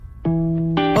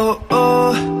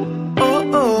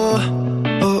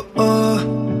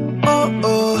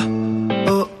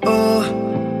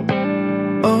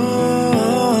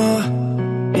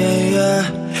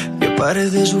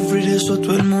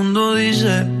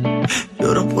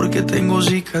Lloro porque tengo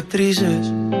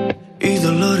cicatrices y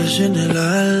dolores en el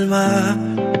alma.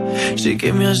 Sí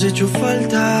que me has hecho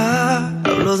falta.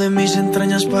 Hablo de mis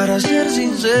entrañas para ser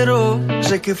sincero.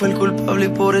 Sé que fue el culpable y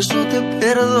por eso te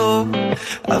pierdo.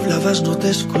 Hablabas, no te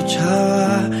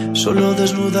escuchaba. Solo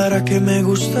desnudar a que me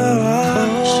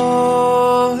gustabas.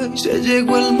 Hoy se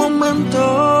llegó el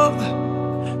momento.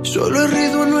 Solo he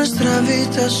ruido en nuestra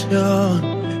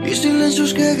habitación y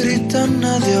silencios que gritan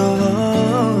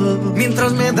adiós.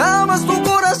 Mientras me dabas tu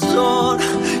corazón,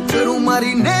 yo era un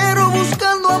marinero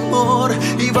buscando amor.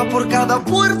 Iba por cada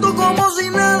puerto como si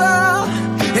nada.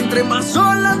 Entre más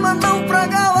olas más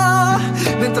naufragaba.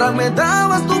 Mientras me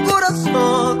dabas tu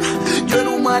corazón, yo era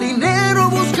un marinero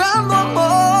buscando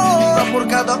amor. Iba por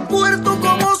cada puerto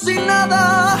como si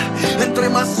nada. Entre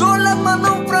más olas más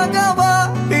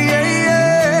naufragaba.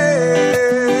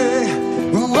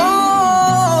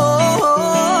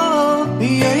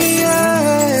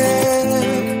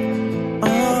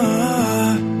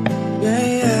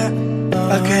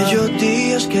 Aquellos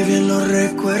días que bien los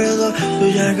recuerdo, tú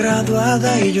ya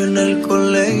graduada y yo en el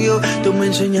colegio. Tú me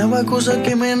enseñabas cosas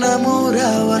que me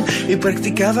enamoraban y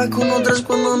practicaba con otras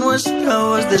cuando no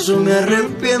estabas. De eso me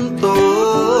arrepiento.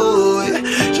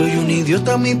 Soy un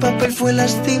idiota, mi papel fue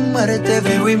lastimarte.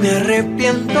 Veo y me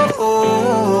arrepiento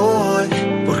hoy,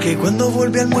 porque cuando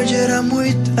volví al muelle era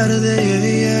muy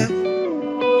tarde.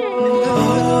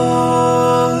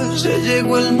 Hoy se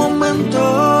llegó el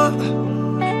momento.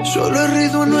 Solo he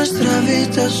ruido en nuestra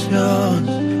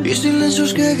habitación y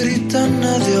silencios que gritan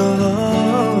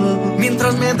adiós.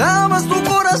 Mientras me dabas tu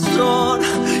corazón,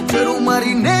 yo era un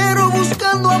marinero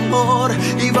buscando amor.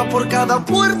 Iba por cada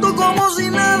puerto como si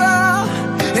nada.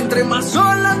 Entre más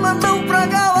olas más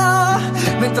naufragaba.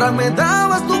 Mientras me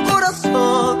dabas tu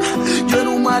corazón, yo era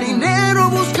un marinero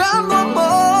buscando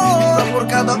amor. Iba por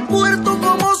cada puerto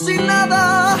como si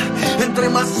nada. Entre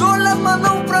más olas más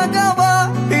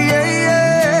naufragaba.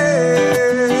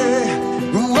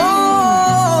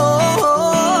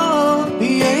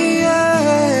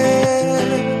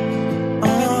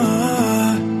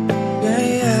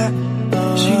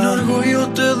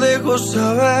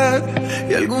 Saber,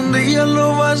 y algún día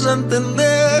lo vas a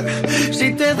entender.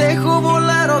 Si te dejo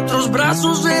volar a otros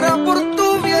brazos será por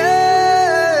tu bien.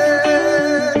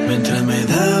 Mientras me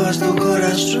dabas tu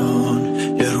corazón,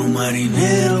 yo era un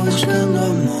marinero buscando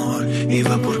amor.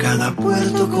 Iba por cada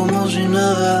puerto como si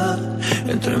nada.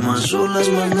 Entre más olas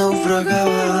más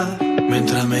naufragaba.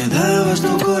 Mientras me dabas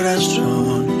tu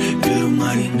corazón, yo era un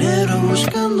marinero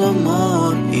buscando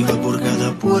amor. Iba por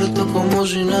cada puerto como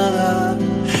si nada.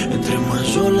 Entre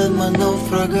más olas más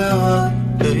naufragaba.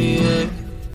 Hey, yeah.